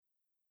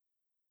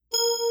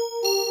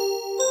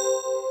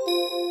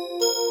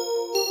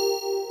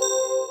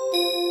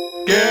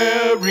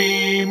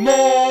Lee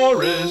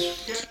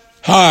Morris.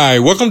 Hi,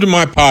 welcome to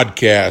my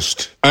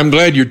podcast. I'm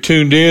glad you're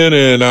tuned in,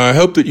 and I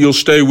hope that you'll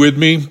stay with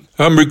me.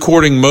 I'm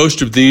recording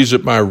most of these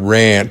at my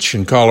ranch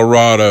in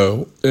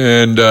Colorado,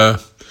 and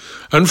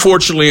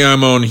unfortunately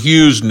I'm on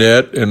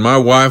HughesNet, and my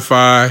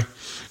Wi-Fi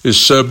is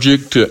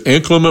subject to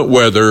inclement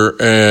weather,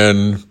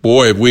 and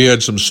boy, have we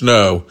had some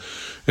snow.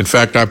 In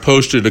fact, I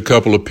posted a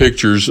couple of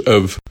pictures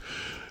of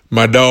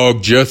my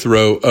dog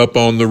Jethro up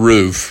on the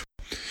roof.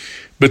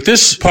 But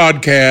this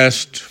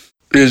podcast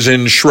is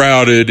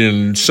enshrouded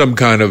in some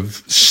kind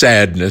of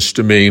sadness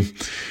to me.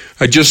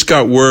 I just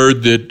got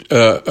word that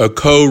a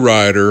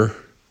co-writer,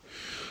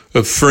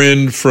 a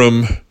friend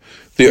from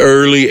the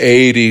early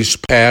 80s,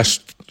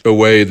 passed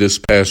away this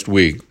past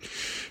week.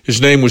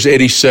 His name was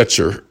Eddie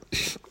Setzer.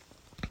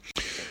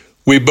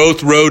 We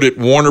both wrote at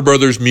Warner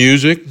Brothers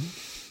Music.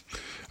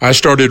 I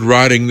started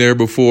writing there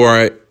before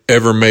I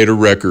ever made a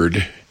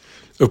record.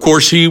 Of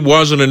course, he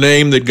wasn't a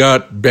name that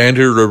got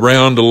bantered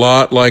around a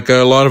lot like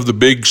a lot of the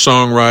big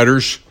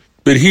songwriters,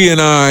 but he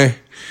and I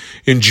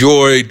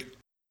enjoyed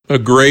a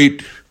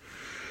great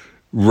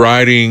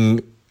writing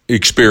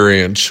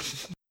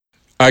experience.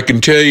 I can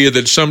tell you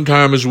that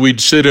sometimes we'd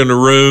sit in a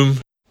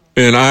room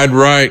and I'd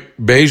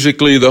write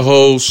basically the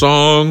whole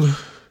song,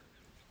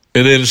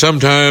 and then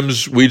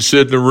sometimes we'd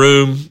sit in a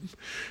room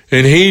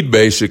and he'd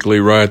basically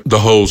write the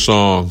whole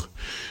song.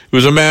 It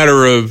was a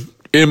matter of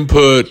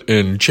input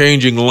and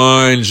changing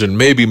lines and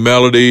maybe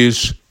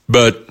melodies,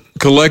 but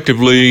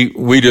collectively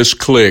we just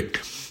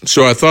clicked.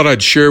 So I thought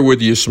I'd share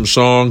with you some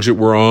songs that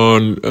were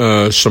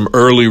on some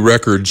early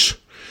records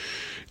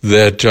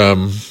that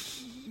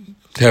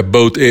have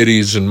both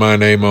Eddie's and my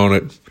name on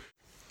it.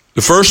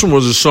 The first one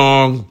was a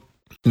song,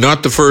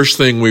 not the first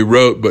thing we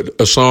wrote, but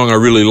a song I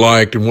really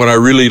liked. And what I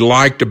really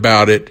liked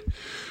about it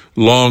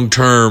long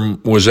term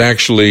was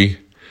actually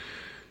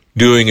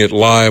doing it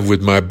live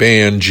with my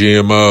band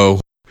GMO.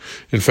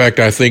 In fact,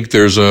 I think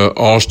there's a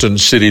Austin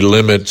City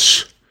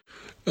Limits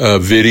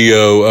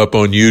video up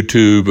on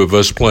YouTube of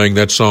us playing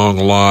that song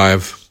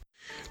live.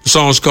 The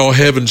song's called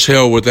Heaven's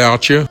Hell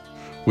Without You.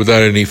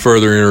 Without any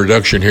further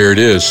introduction, here it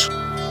is.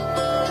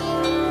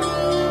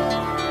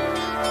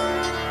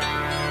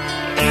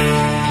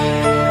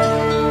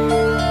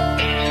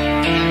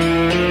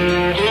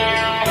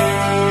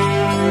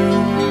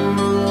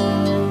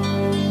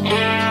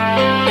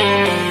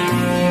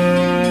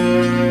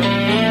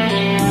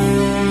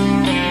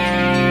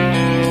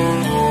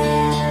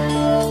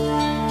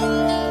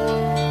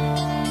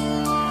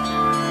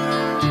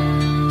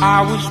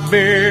 I was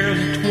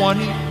barely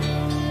 20.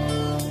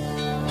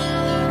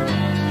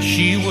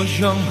 She was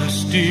younger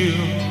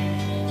still.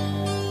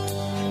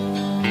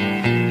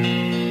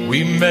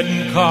 We met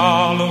in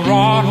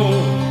Colorado,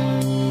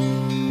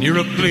 near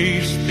a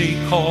place they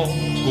call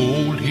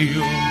Gold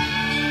Hill.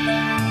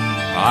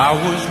 I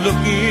was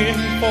looking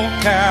for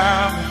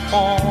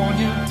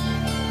California.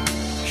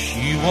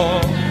 She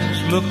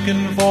was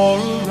looking for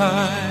a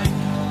ride.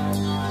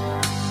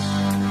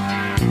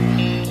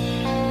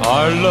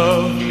 Our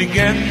love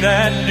began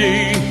that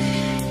day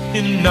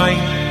in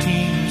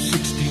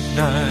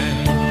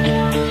 1969.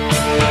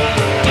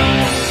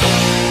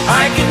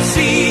 I can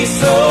see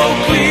so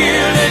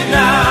clearly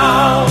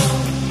now,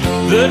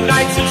 the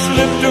nights have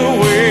slipped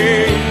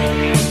away,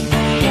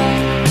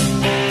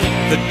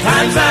 the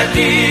times I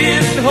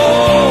didn't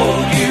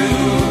hold you,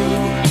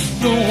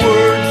 the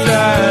words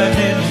I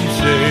didn't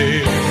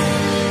say.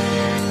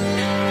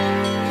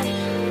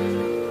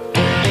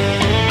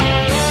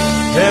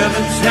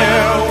 Heaven's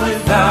hell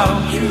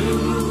without you,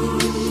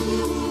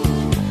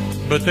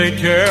 but they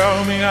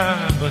tell me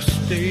I must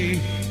stay.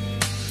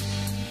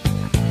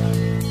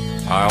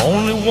 I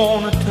only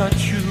want to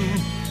touch you,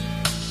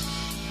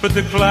 but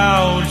the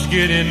clouds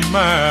get in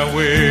my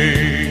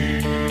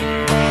way.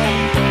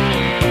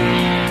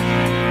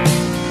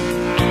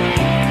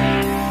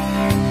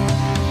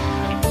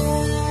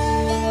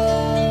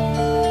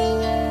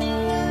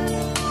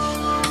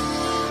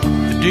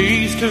 The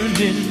days turned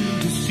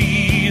into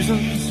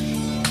seasons,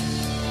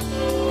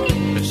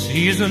 the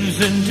seasons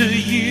into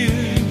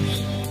years.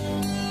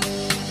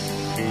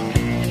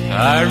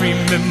 I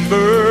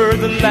remember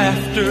the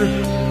laughter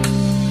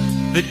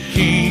that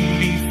came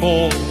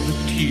before the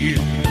tears.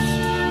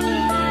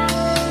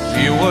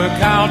 We were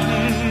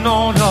counting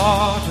on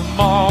our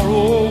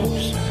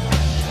tomorrows.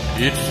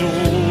 It's so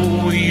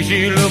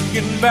easy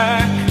looking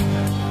back.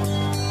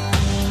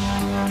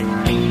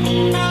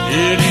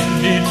 It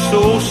ended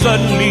so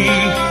suddenly,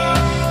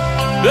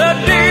 the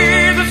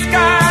day the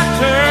sky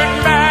turned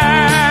back.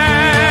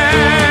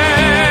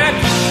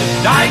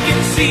 And I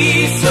can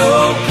see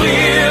so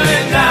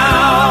clearly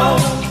now,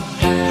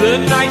 the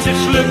nights have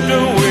slipped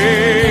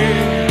away,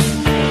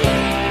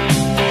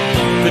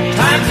 the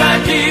times I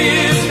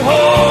didn't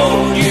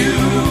hold you,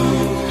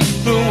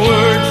 the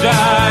words I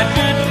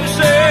didn't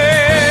say.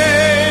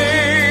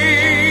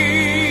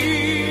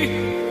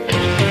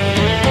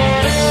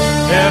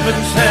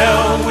 Heaven's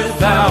hell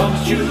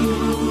without you,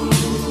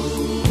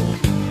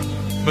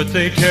 but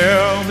they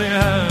tell me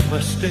I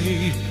must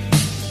stay.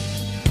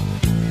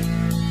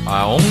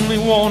 I only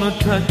want to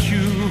touch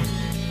you,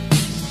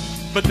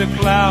 but the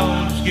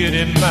clouds get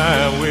in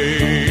my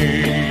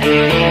way.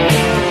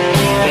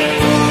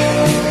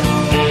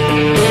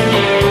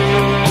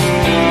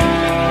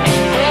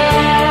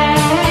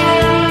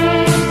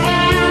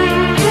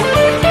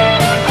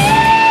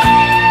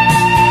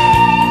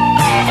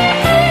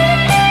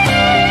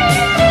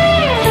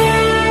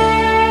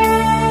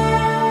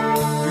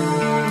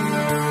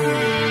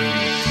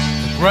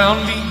 The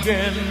ground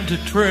began to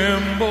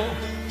tremble,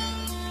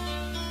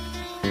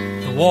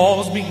 the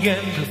walls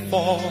began to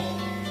fall.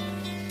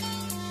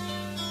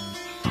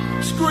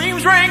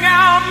 Screams rang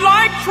out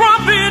like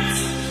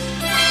trumpets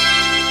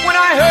when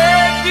I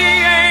heard the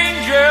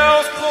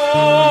angels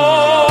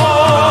call.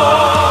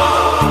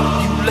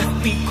 You left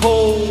me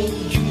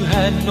cold, you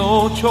had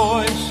no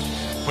choice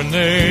when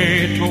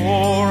they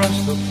tore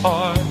us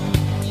apart.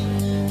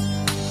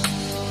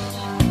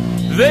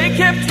 They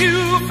kept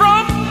you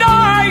from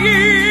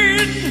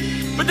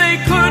dying, but they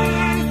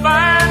couldn't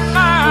find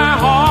my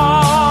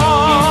heart.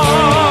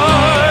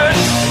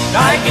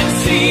 I can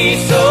see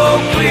so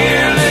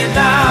clearly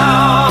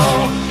now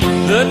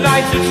the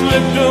nights that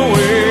slipped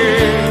away,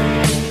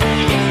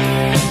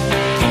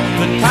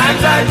 the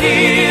times I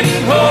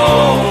didn't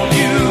hold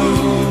you,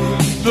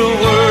 the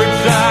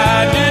words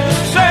I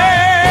didn't say.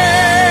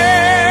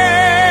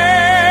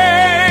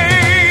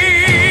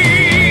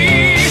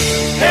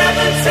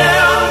 Heaven's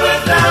hell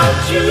without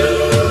you,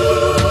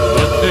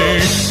 but they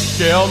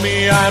tell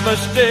me I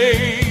must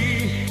stay.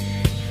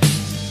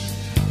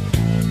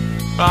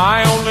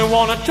 I only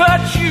want to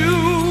touch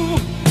you,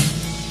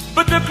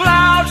 but the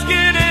clouds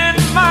get in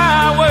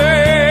my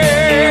way.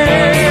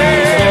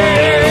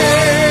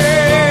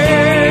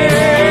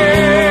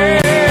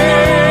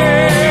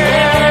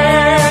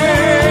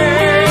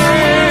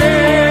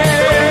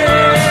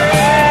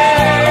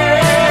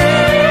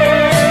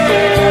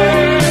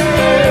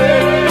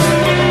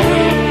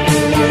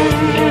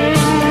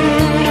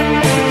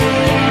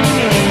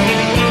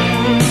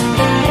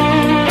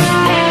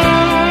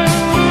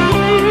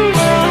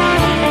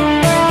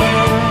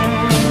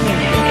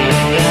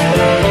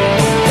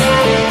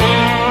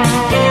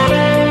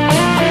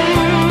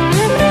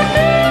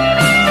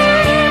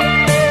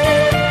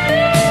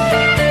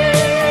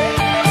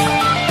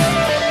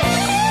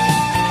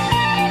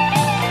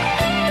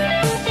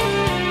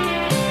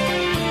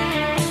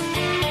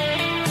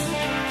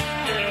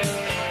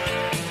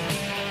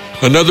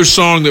 Another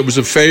song that was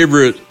a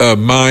favorite of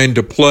mine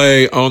to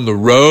play on the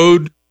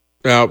road,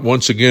 out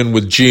once again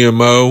with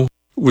GMO,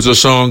 was a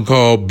song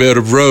called Bed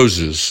of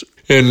Roses.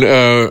 And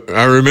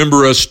I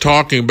remember us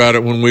talking about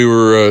it when we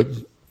were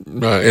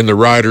in the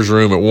writer's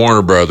room at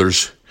Warner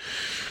Brothers.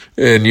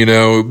 And, you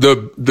know,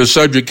 the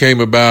subject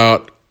came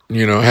about,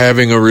 you know,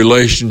 having a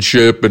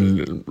relationship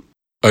and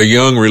a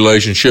young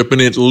relationship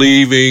and it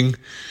leaving,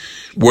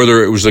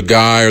 whether it was the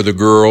guy or the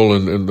girl.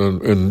 And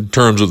in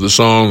terms of the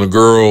song, the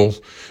girl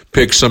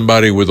picked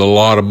somebody with a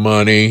lot of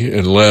money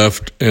and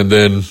left, and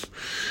then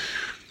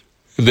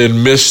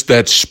missed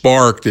that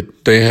spark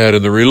that they had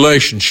in the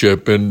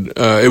relationship. And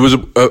it was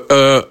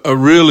a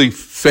really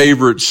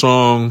favorite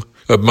song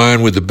of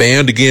mine with the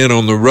band again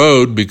on the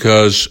road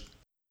because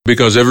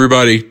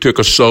everybody took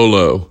a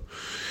solo,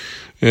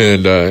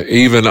 and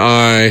even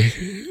I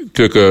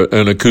took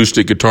an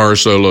acoustic guitar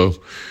solo,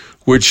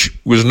 which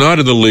was not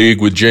in the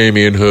league with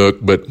Jamie and Hook,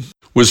 but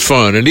was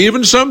fun. And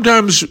even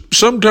sometimes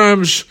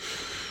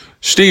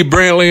Steve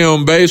Brantley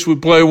on bass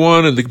would play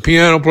one and the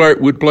piano player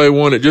would play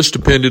one. It just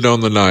depended on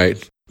the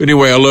night.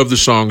 Anyway, I love the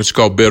song. It's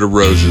called Bed of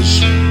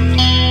Roses.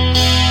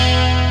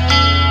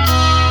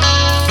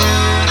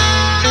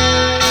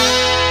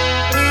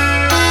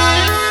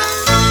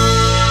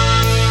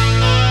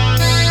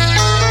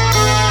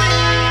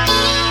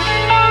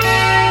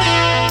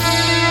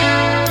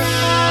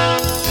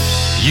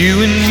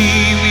 You and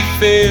me, we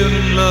fell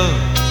in love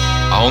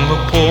on the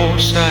poor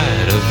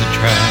side of the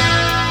track.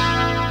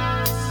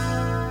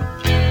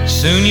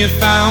 Soon you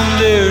found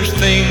there's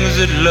things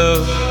that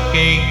love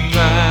can't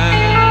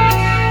buy.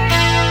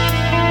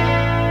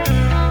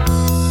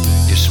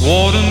 You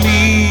swore to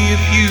me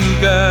if you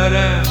got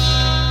out,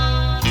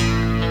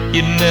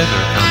 you'd never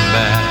come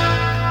back.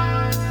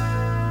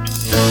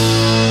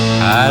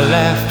 I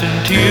laughed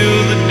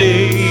until the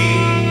day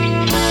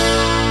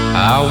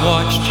I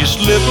watched you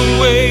slip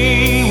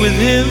away with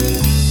him.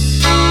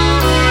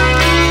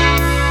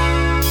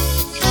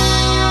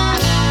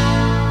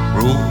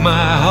 Broke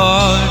my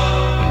heart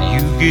when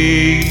you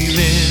gave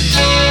in.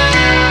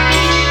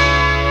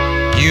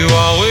 You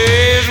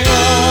always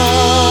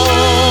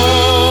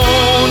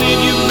wanted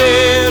your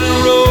bed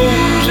of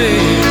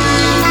roses.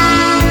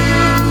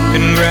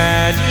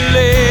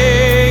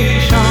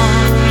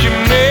 Congratulations, you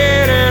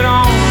made it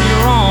on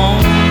your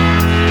own.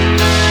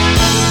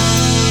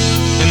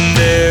 And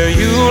there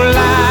you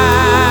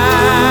lie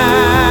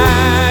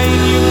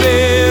in your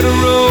bed of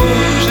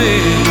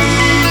roses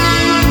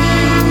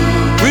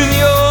with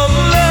your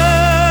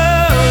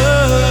lover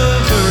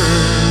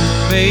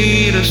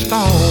made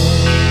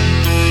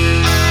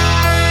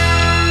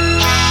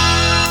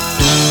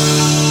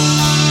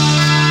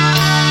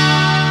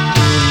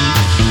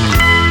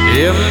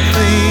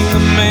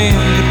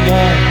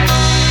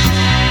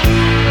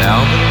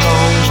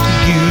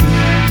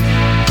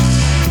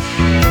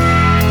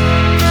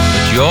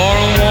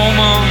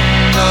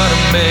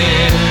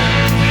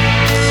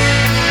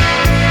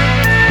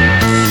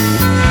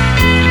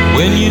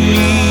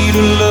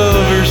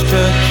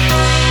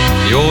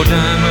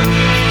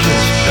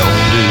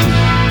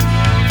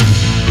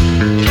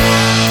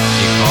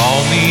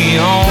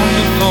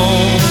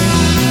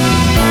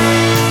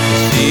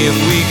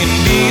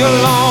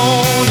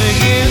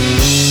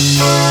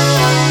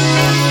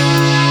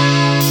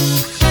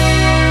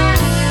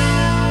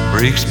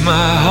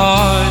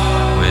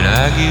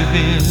give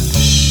in.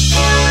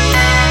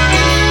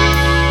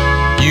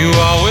 You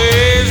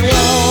always wanted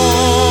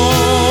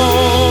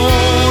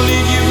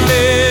you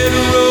met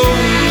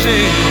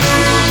roses.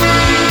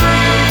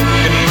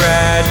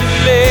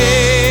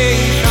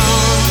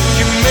 Congratulations,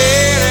 you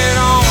made it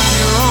on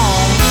your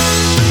own.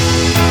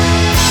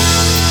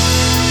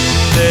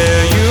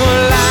 There you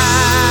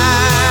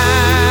lie,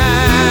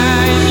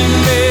 you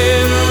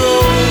met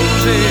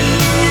roses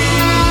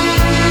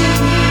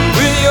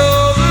with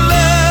your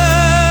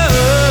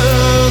lover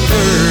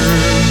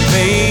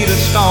made of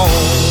stone.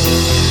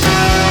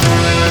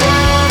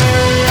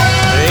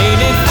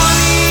 Ain't it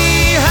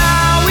funny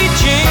how we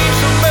changed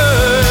so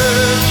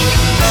much?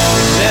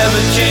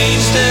 Never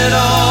changed at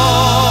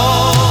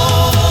all.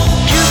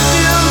 You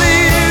still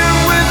live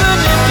with an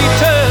empty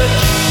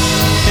touch,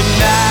 and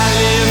I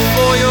live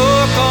for your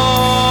call.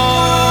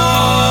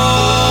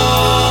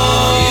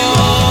 You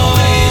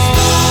always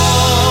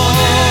thought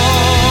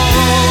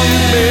you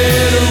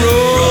made a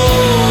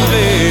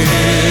roses.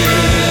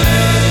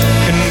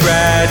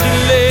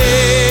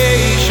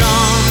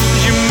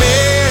 Congratulations, you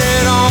made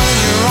it on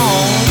your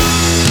own.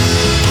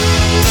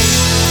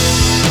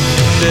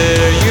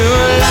 There you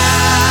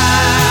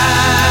lie,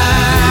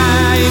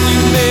 you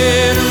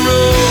made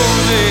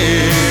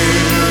roses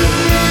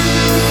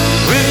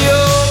with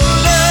your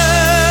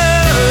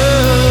lover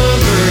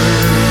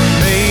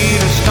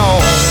made of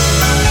stone.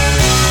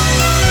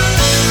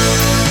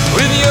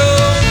 With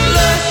your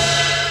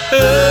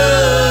lover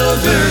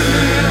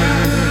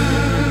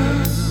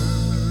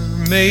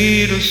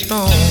made of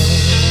stone.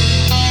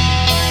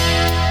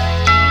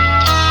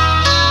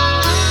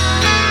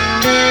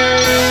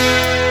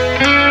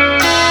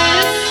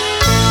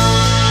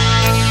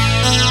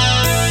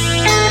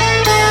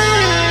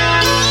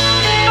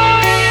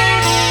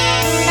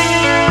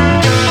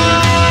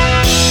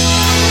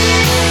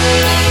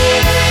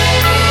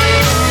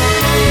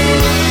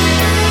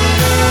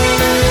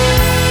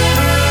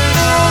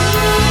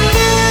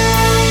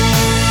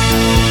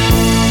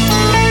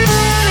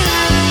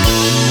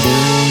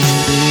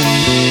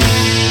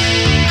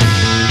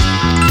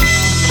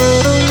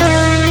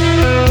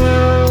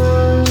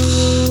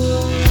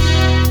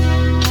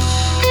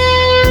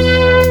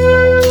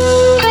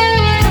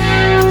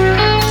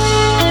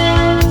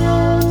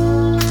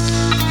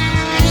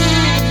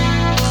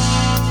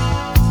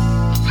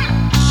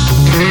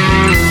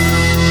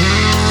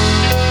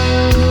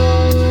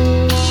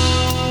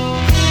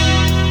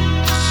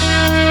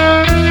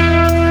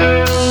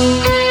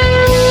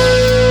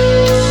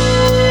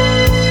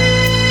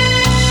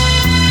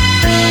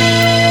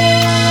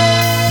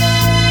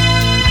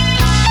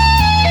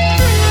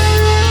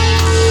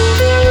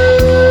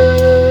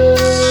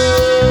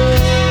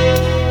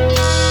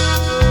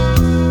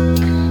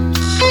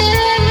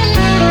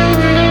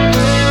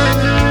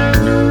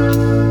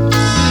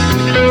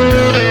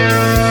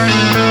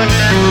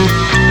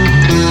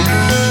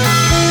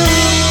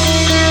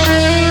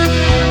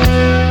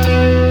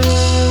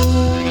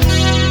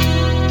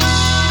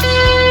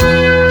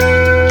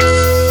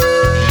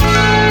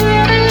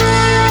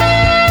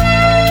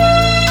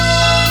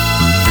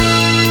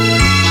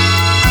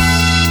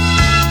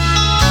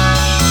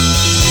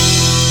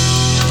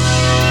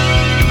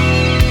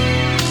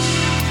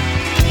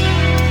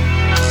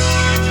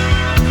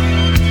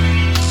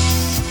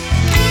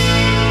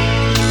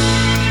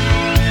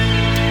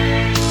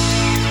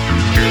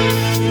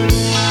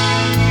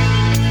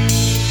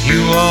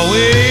 You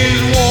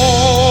always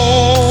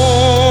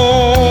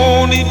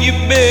wanted your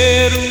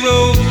bed of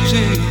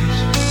roses.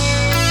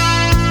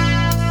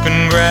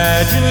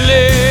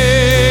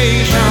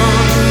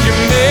 Congratulations, you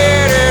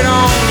made it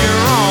on your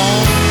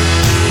own.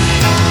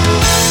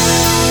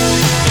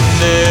 And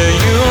there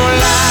you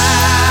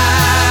lie,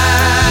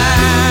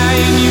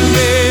 and you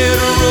made a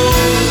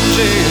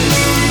roses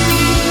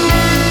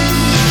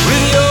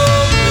with your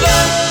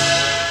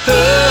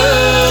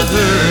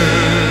lover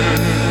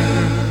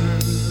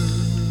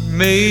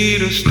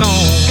made of stone.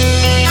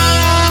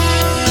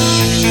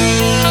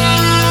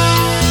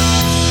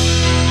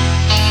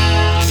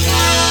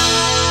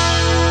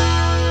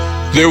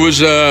 There was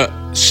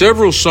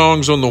several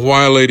songs on the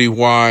Why Lady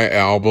Why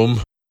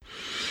album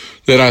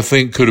that I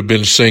think could have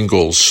been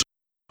singles,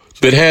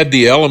 that had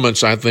the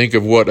elements, I think,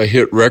 of what a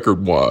hit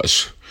record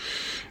was.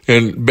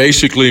 And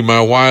basically,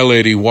 my Why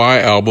Lady Why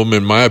album,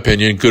 in my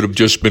opinion, could have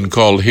just been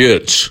called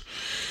Hits.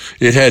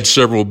 It had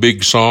several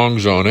big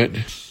songs on it.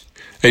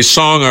 A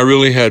song I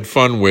really had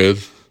fun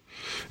with,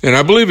 and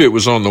I believe it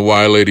was on the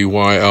Why Lady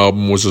Why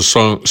album, was a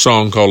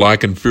song called I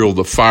Can Feel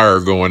the Fire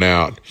Going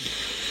Out.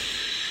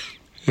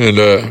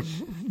 And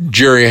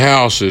Jerry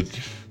House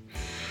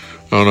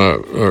on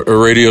a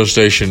radio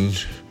station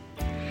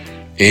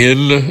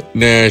in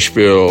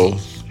Nashville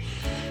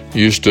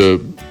used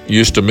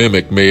to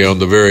mimic me on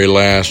the very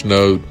last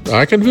note.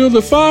 I can feel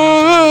the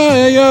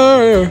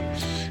fire.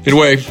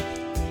 Anyway,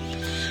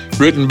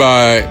 written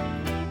by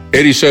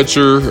Eddie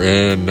Setzer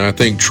and I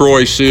think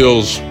Troy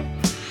Seals.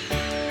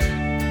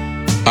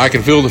 I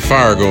can feel the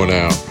fire going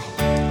out.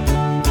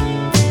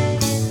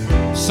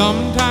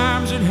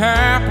 Sometimes it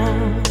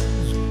happens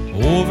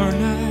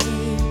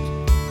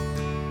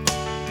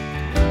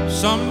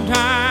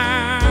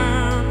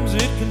Sometimes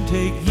it can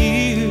take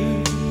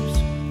years.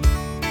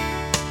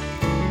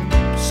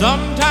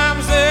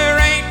 Sometimes there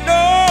ain't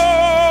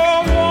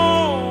no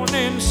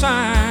warning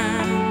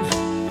signs.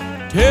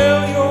 Till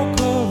you're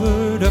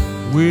covered up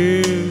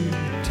with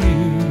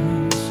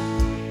tears.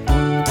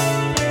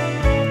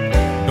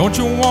 Don't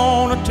you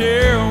wanna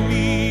tell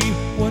me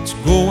what's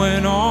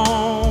going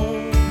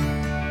on?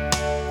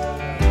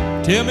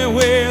 Tell me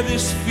where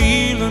this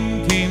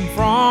feeling came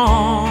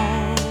from.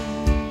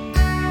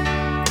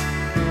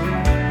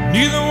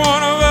 Neither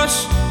one of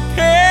us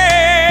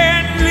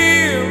can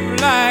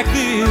live like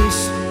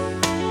this.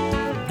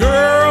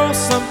 Girl,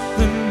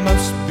 something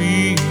must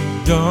be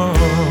done.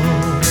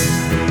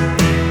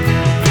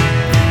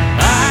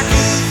 I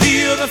can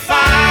feel the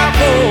fire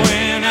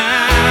going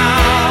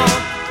out.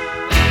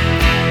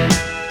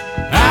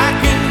 I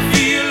can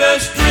feel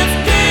us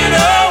drifting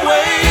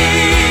away.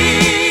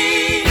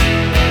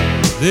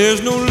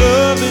 There's no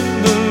love in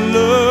the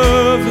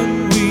loving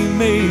we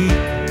make.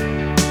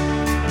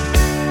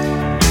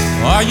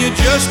 Are you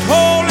just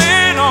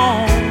holding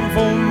on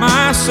for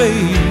my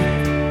sake?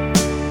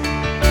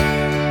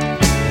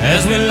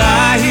 As we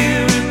lie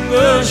here in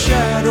the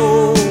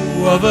shadow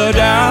of a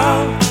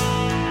doubt,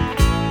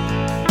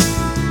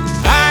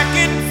 I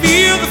can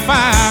feel the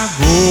fire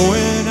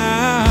going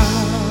out.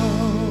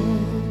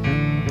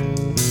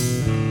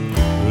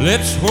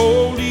 Let's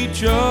hold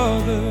each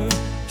other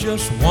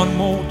just one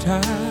more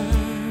time.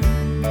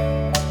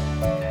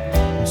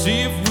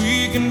 See if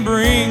we can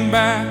bring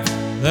back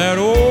that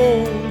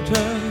old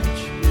touch.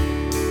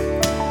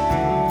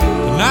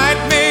 Tonight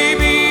may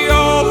be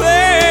all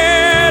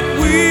that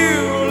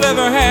we'll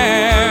ever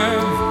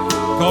have,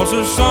 'cause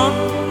the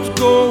sun's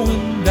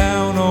going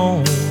down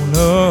on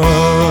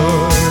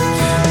us.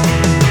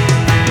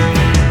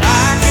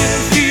 I can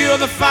feel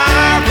the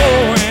fire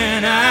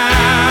going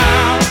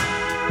out.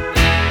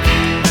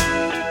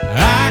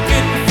 I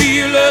can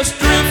feel us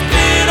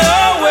drifting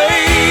away.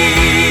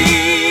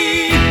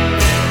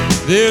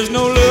 There's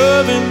no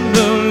love in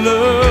the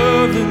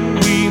loving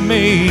we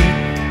make.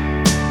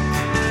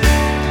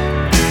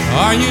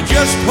 Are you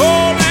just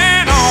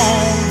holding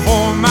on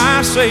for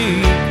my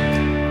sake?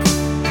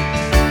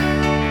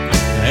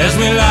 As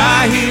we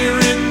lie here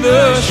in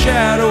the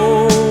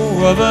shadow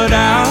of a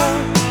doubt,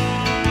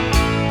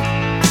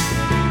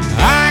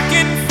 I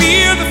can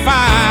feel the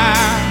fire.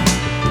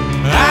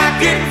 I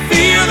can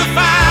feel the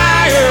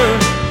fire.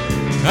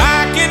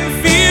 I can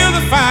feel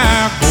the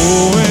fire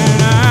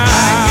going out.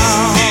 I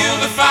can feel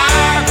the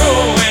fire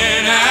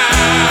going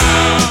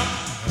out.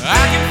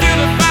 I can feel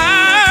the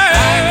fire.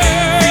 I can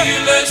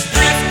feel us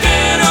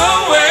drifting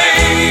away.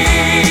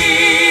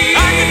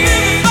 I can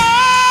feel the fire.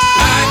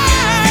 I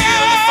can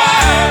feel the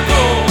fire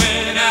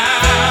going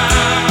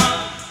out.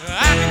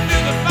 I can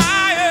feel the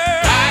fire.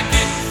 I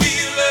can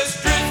feel us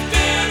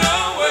drifting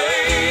away.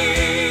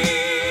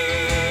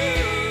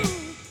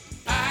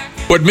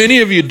 What many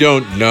of you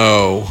don't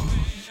know,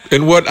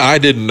 and what I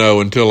didn't know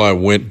until I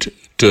went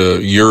to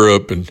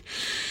Europe and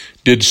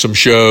did some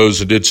shows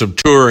and did some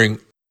touring,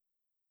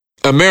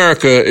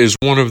 America is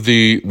one of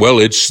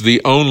it's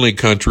the only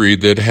country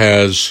that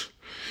has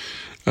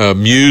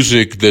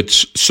music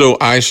that's so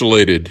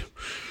isolated.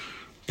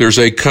 There's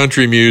a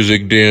country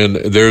music den,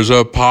 there's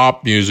a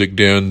pop music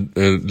den,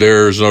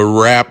 there's a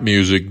rap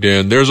music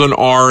den, there's an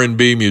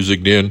R&B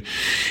music den.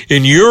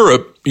 In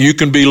Europe, you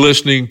can be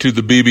listening to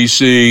the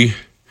BBC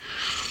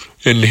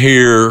and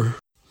hear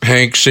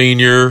Hank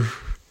Sr.,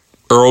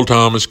 Earl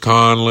Thomas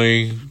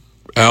Conley,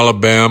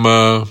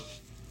 Alabama,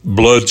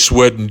 Blood,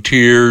 Sweat, and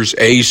Tears,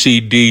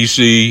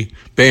 AC/DC,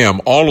 bam,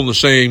 all on the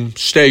same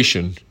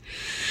station.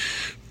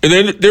 And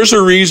then there's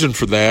a reason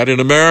for that. In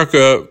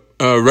America,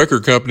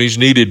 record companies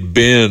needed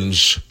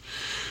bins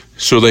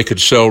so they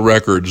could sell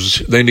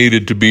records. They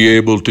needed to be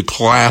able to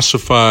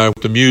classify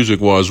what the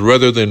music was.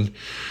 Rather than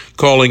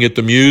calling it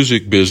the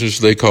music business,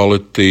 they call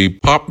it the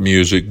pop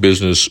music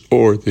business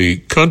or the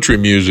country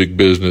music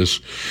business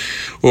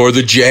or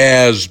the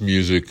jazz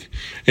music.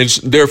 And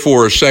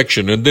therefore a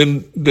section. And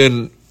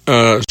then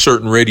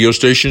certain radio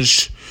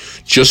stations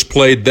just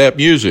played that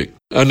music.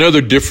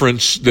 Another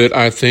difference that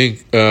I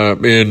think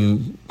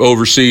in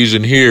overseas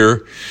and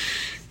here,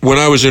 when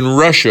I was in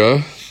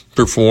Russia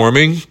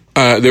performing,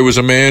 there was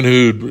a man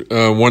who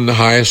won the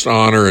highest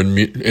honor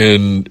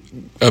in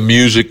a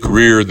music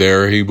career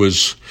there. He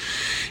was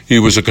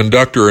a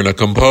conductor and a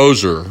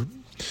composer.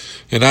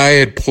 And I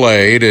had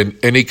played,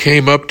 and he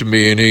came up to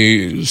me and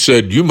he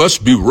said, "You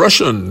must be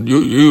Russian.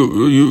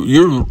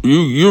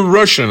 You're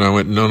Russian." I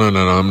went, No,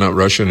 I'm not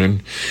Russian. And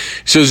he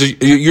says,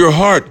 "Your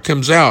heart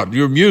comes out,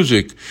 your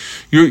music.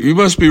 You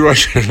must be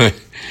Russian." I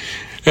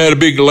had a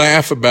big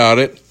laugh about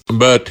it.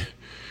 But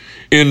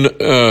in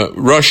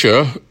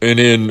Russia and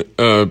in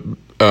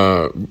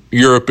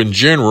Europe in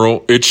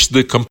general, it's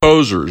the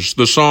composers,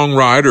 the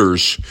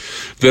songwriters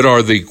that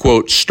are the,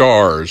 quote,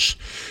 stars.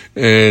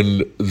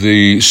 And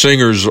the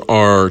singers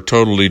are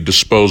totally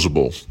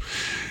disposable.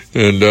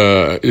 And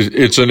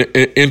it's an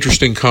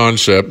interesting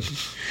concept.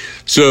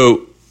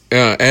 So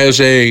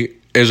as a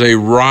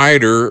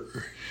writer,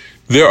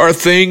 There are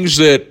things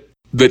that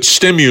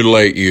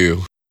stimulate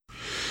you,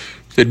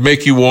 that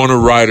make you want to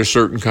write a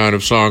certain kind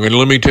of song. And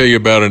let me tell you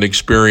about an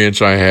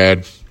experience I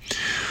had.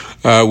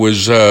 I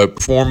was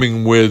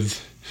performing with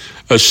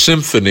a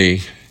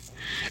symphony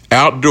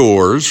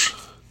outdoors,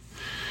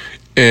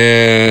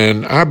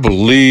 and I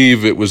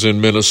believe it was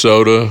in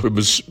Minnesota. It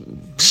was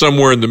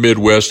somewhere in the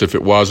Midwest if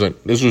it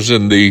wasn't. This was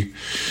in the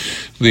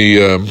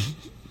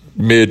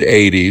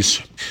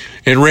mid-'80s.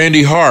 And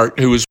Randy Hart,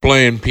 who was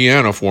playing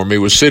piano for me,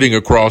 was sitting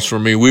across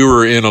from me. We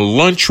were in a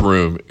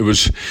lunchroom. It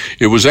was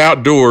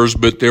outdoors,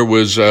 but there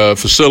was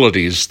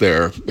facilities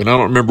there. And I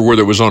don't remember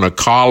whether it was on a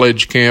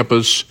college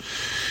campus.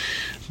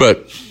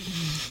 But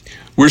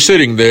we're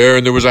sitting there,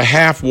 and there was a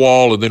half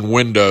wall and then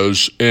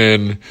windows,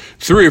 and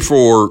 3 or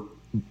 4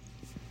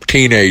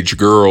 teenage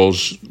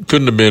girls,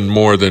 couldn't have been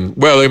more than,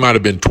 well, they might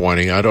have been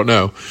 20, I don't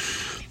know.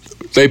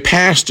 They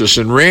passed us,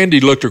 and Randy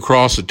looked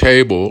across the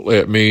table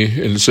at me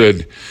and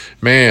said,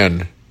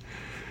 "Man,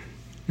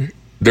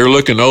 they're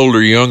looking older,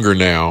 younger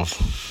now."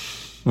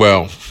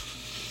 Well,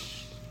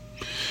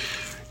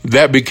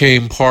 that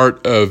became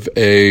part of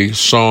a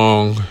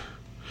song,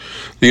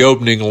 the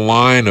opening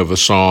line of a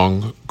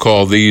song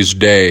called "These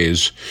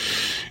Days."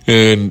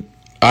 And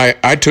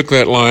I took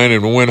that line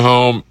and went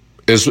home.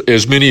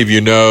 As many of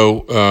you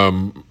know,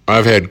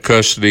 I've had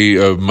custody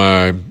of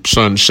my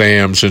son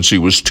Sam since he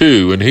was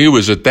 2, and he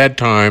was at that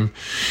time,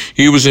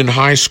 he was in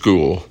high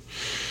school,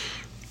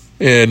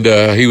 and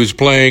he was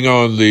playing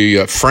on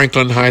the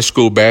Franklin High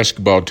School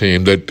basketball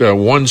team that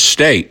won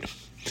state.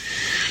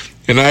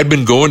 And I'd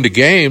been going to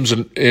games,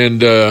 and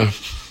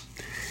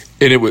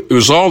it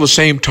was all the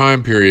same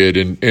time period,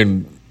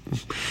 and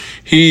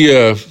he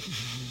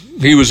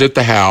was at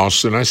the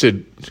house, and I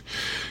said,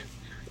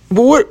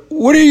 "Well,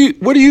 what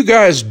do you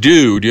guys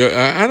do?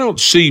 I don't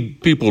see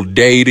people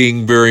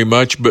dating very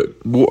much, but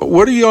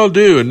what do y'all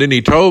do?" And then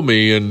he told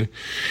me, and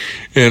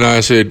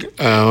I said,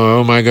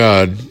 "Oh my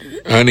God,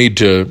 I need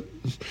to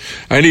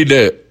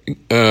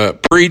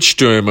preach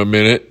to him a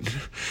minute,"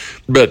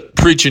 but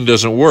preaching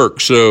doesn't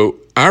work. So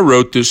I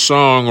wrote this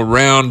song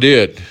around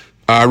it.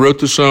 I wrote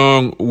the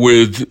song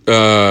with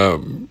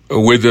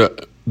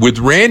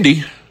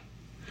Randy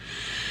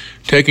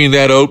taking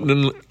that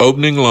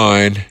opening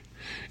line.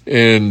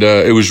 And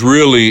it was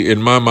really,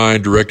 in my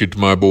mind, directed to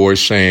my boy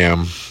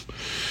Sam.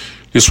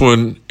 This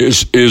one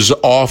is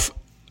off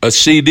a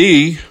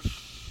CD.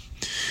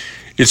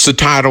 It's the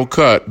title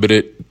cut, but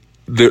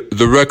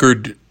the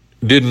record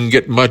didn't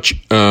get much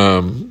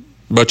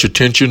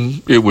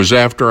attention. It was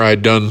after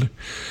I'd done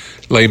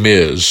Les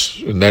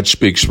Mis, and that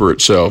speaks for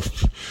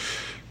itself.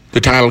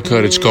 The title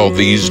cut, it's called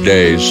 "These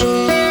Days."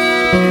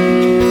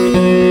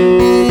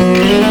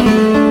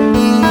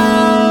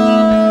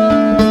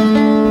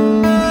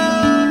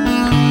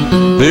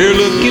 They're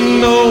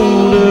looking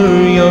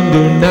older,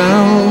 younger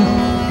now,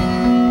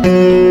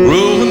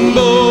 growing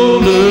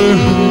bolder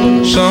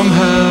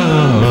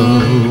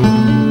somehow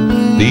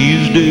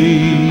these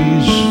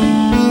days.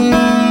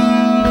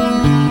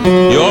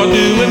 You're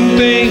doing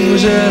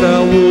things that I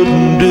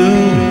wouldn't do.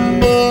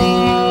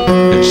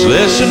 It's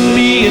less of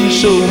me and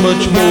so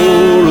much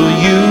more of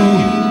you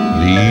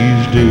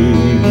these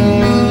days.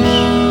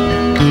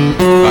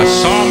 I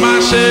saw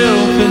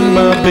myself in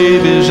my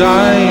baby's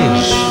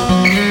eyes.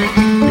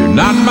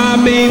 Not my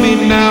baby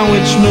now,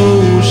 it's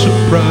no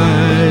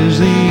surprise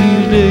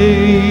these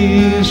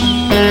days.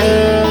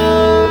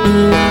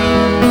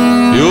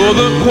 You're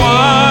the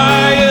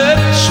quiet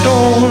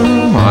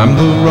storm, I'm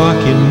the rock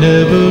you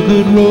never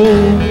could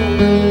roll.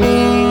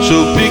 So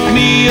pick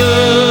me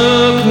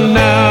up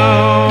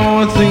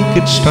now, I think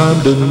it's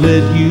time to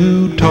let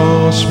you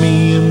toss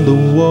me in the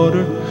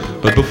water.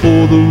 But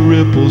before the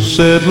ripple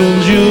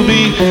settles, you'll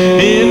be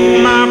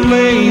in my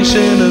place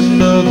in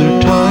another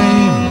time.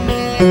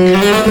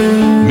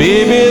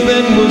 Maybe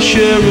then we'll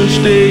share a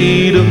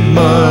state of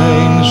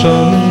mind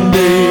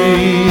someday.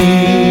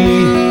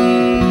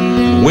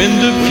 When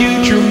the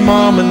future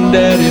mom and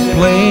daddy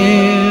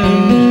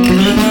plan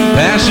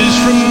passes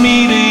from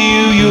me to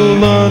you,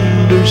 you'll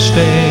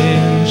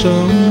understand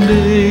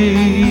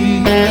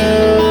someday.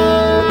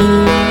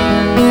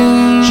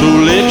 So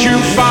let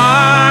your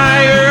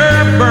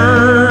fire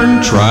burn,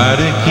 try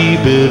to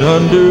keep it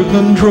under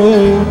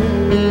control.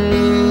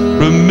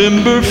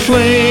 Remember,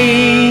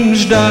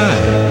 flames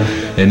die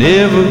and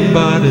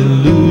everybody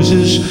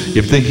loses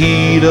if the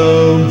heat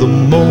of the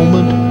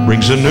moment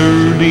brings an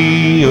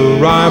early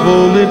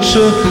arrival. It's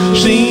a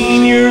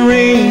senior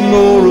ring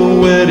or a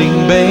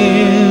wedding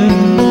band.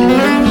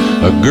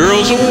 A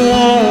girl's a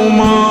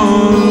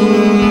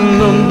woman,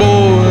 a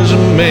boy's a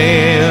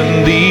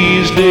man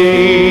these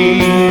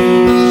days.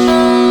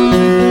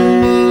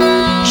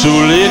 So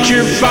let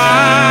your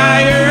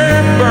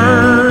fire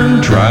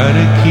burn, try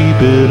to keep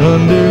it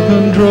under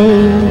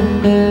control.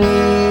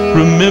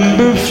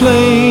 Remember,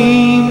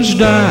 flames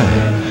die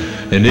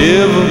and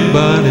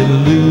everybody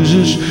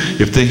loses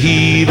if the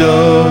heat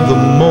of the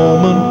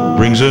moment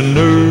brings an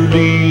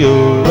early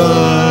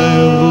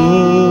arrival.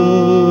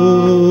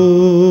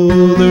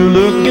 They're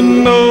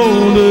looking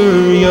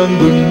older,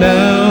 younger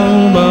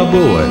now, my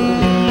boy,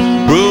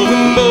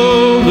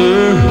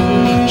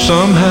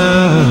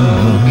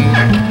 somehow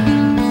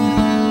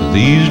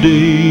these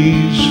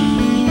days,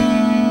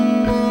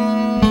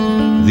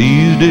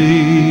 these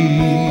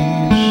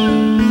days,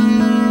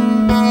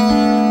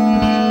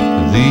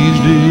 these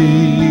days.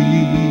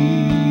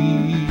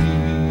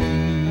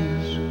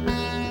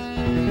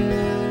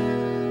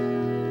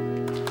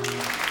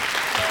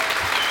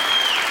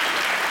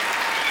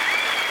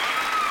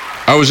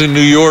 I was in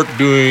New York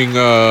doing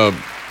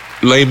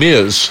Les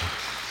Mis,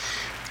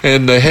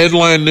 and the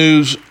headline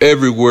news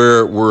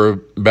everywhere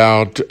were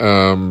about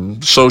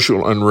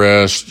social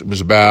unrest. It was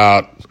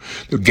about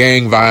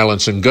gang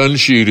violence and gun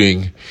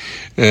shooting,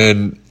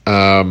 and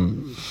I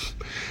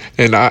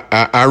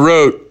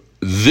wrote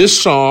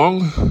this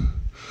song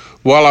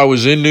while I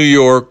was in New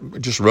York. I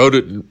just wrote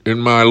it in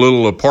my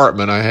little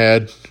apartment I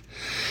had,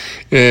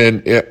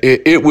 and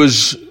it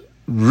was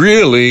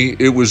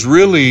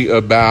really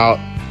about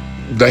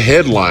the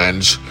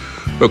headlines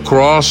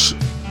across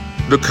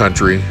the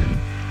country.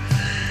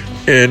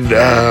 And,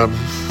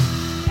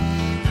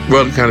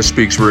 well, it kind of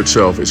speaks for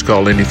itself. It's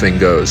called Anything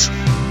Goes.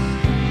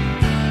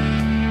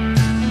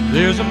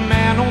 There's a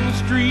man on the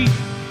street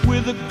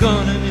with a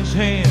gun in his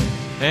hand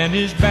and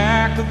his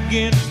back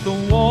against the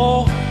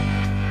wall.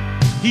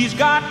 He's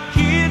got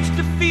kids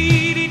to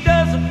feed. He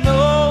doesn't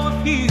know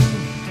if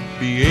he'll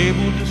be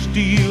able to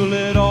steal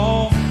it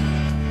all.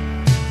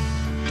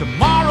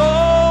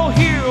 Tomorrow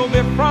he'll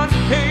be front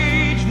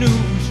page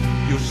news.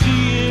 You'll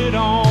see it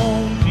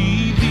on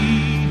TV.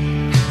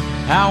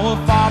 How a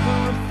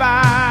father of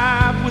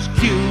 5 was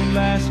killed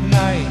last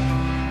night,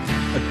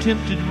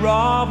 attempted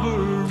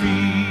robbery.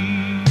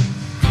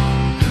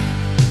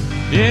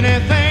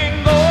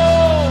 Anything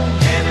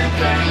goes,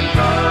 anything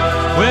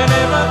goes, when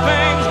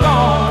everything's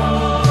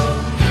gone.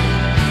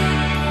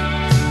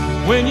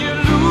 When you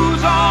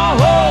lose all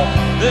hope,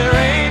 there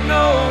ain't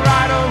no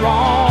right or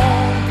wrong.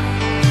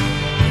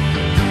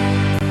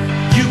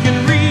 You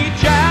can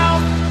reach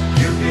out,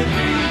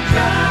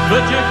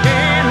 but you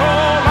can't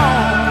hold on.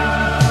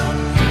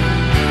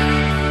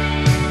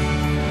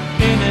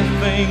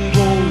 Anything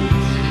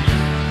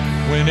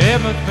goes when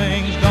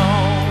everything's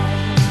gone.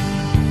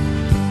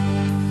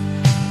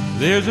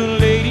 There's a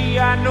lady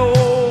I know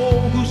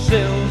who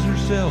sells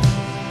herself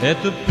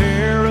at the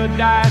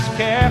Paradise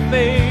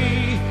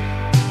Cafe.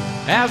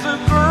 As a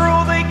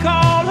girl they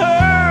called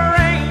her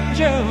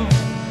Angel,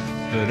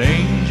 but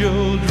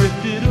Angel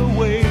drifted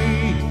away.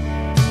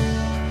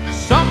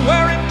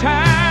 Somewhere in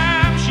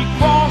time she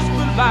crossed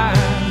the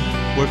line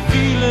where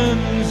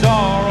feelings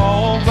are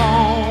all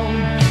gone.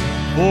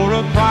 For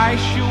a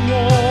price you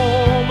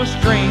warm a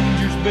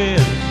stranger's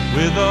bed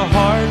with a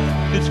heart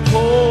that's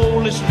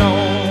cold as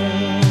stone.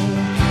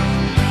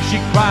 She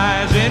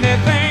cries,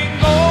 anything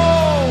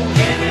goes,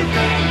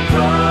 anything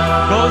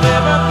goes, 'cause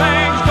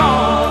everything's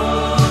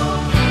gone.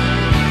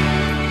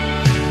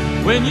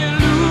 When you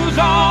lose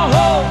all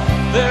hope,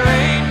 there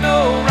ain't no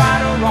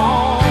right or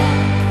wrong.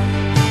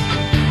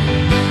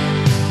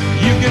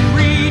 You can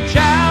reach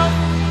out,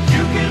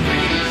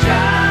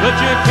 but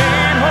you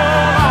can't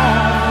hold on.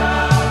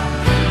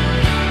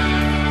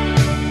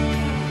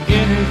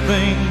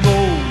 Anything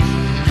goes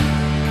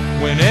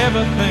when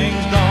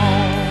everything's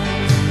gone.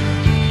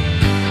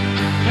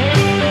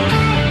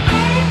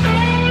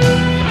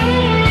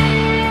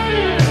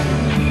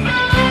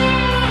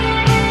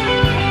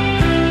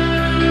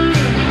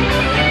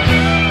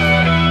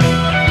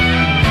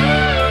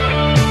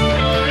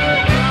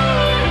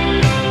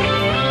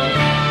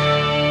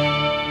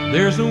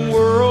 There's a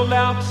world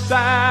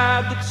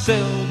outside that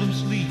seldom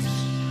sleeps,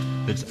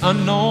 that's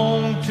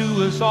unknown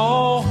to us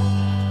all.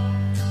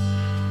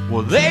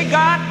 Well, they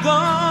got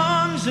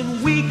guns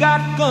and we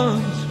got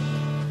guns.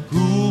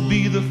 Who'll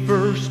be the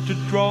first to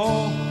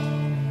draw?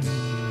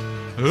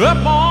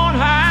 Up on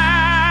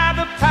high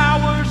the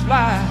powers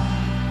lie.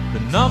 The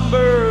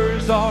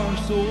numbers are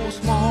so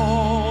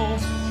small.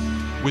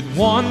 With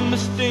one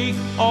mistake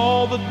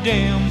all the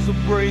dams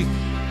will break,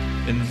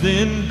 and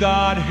then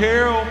God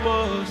help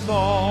us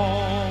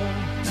all.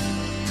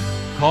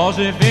 'Cause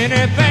if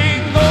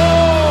anything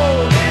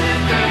goes,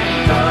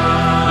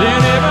 then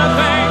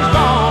everything's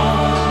gone.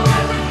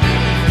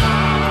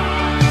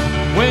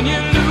 When you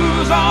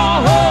lose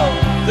all hope,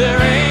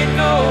 there ain't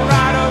no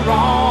right or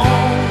wrong.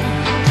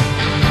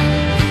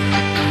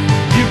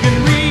 You can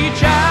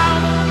reach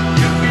out,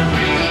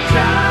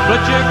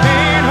 but you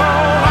can't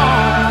hold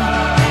on.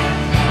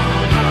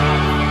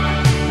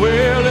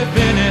 Well, if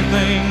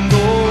anything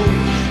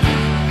goes,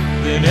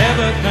 then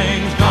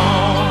everything's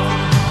gone.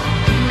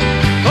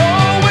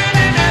 Oh, when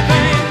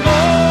anything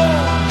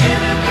goes,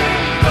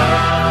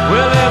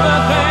 well,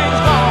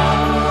 everything's gone.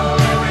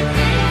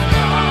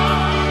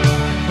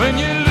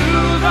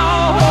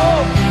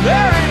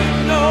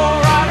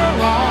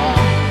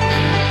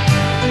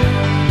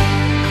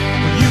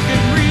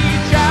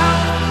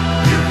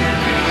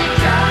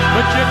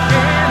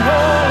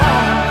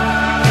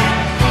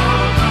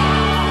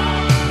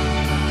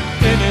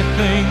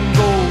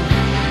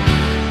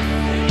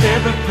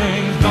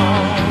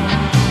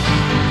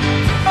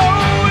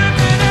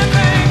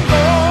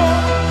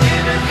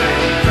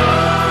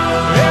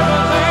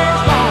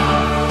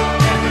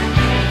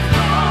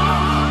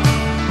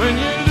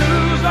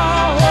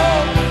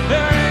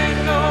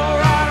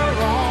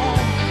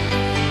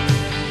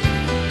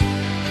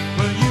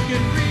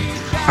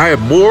 I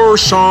have more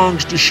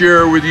songs to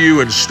share with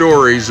you and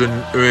stories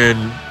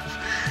and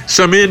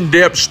some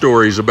in-depth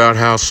stories about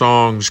how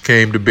songs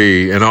came to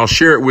be, and I'll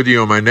share it with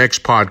you on my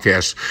next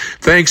podcast.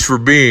 Thanks for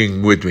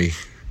being with me.